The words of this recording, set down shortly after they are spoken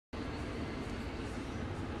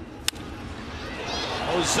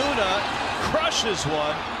Ozuna crushes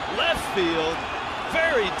one, left field,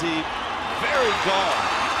 very deep, very gone.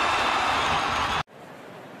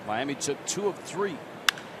 Miami took 2 of 3.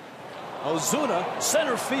 Ozuna,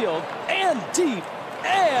 center field, and deep,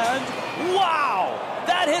 and wow!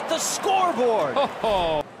 That hit the scoreboard!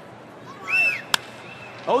 Oh.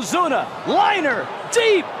 Ozuna, liner,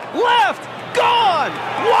 deep, left, gone!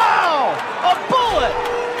 Wow! A bullet!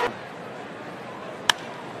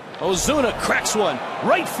 Ozuna cracks one,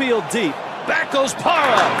 right field deep. Back goes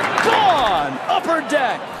Para, gone! Upper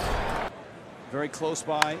deck! Very close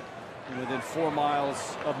by, within 4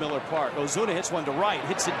 miles of Miller Park. Ozuna hits one to right,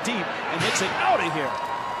 hits it deep, and hits it out of here.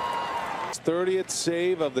 30th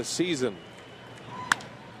save of the season.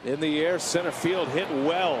 In the air, center field hit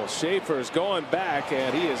well. Schaefer's going back,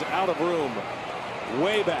 and he is out of room.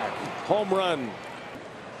 Way back. Home run.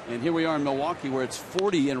 And here we are in Milwaukee, where it's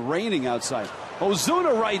 40 and raining outside.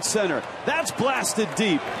 Ozuna right center. That's blasted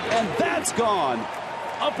deep, and that's gone.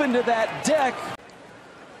 Up into that deck.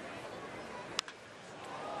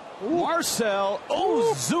 Marcell,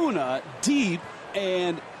 Ozuna deep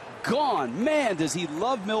and gone. Man, does he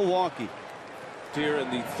love Milwaukee. Here in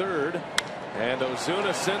the 3rd, and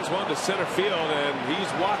Ozuna sends one to center field, and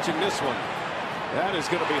he's watching this one. That is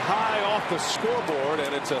going to be high off the scoreboard,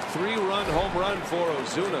 and it's a 3-run home run for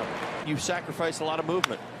Ozuna. You sacrifice a lot of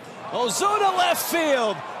movement. Ozuna left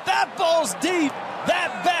field. That ball's deep.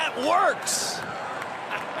 That bat works.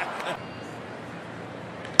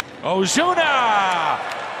 Ozuna.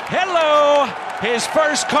 Hello. His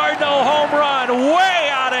first Cardinal home run. Way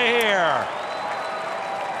out of here.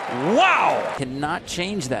 Wow. Cannot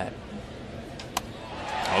change that.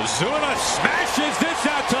 Ozuna smashes this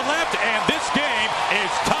out to left, and this game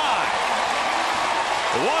is tied.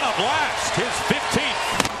 What a blast. His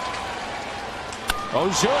 15th.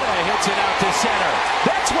 Ozuna hits it out to center.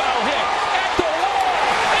 That's well hit. At the wall.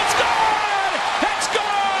 It's gone. It's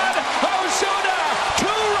gone. Ozuna.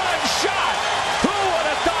 2-run shot. Who would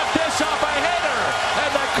have thought this off a hitter?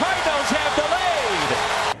 And the Cardinals have delayed.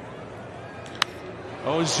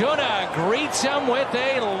 Ozuna greets him with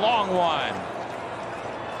a long one.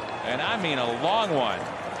 And I mean a long one.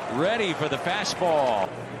 Ready for the fastball.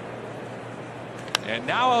 And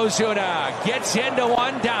now Ozuna gets into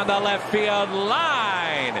one down the left field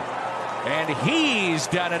line. And he's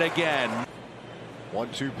done it again.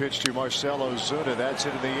 1-2 pitch to Marcell Ozuna. That's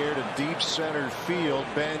into the air to deep center field.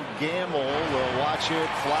 Ben Gamble will watch it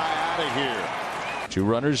fly out of here. 2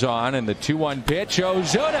 runners on, and the 2-1 pitch.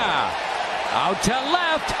 Ozuna out to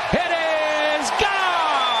left. It is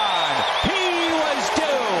gone. He was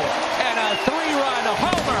due. And a 3-run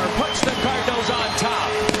homer puts the Cardinals on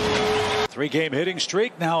top. 3-game hitting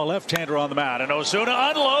streak. Now a left-hander on the mound. And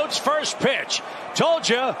Ozuna unloads first pitch. Told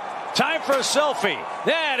you. Time for a selfie.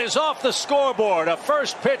 That is off the scoreboard. A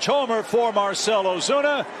first pitch homer for Marcell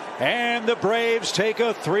Ozuna. And the Braves take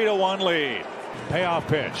a 3-1 lead. Payoff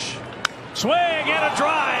pitch. Swing and a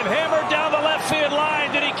drive. Hammered down the left field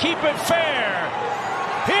line. Did he keep it fair?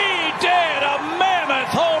 He did. A mammoth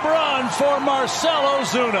home run for Marcell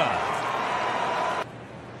Ozuna.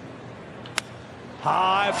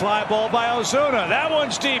 High fly ball by Ozuna. That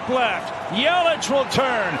one's deep left. Yelich will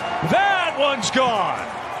turn. That one's gone.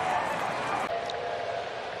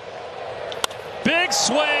 Big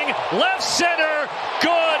swing, left center,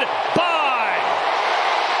 goodbye.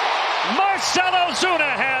 Marcell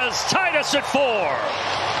Ozuna has tied us at 4.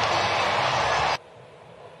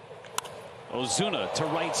 Ozuna to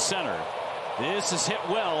right center. This is hit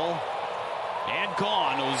well and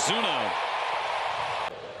gone.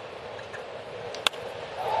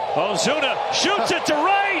 Ozuna shoots it to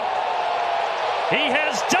right. He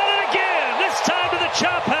has done it again, this time to the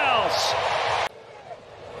chop house.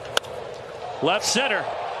 Left center.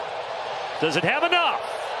 Does it have enough?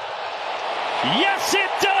 Yes,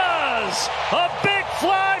 it does. A big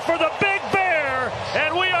fly for the Big Bear,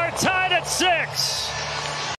 and we are tied at 6.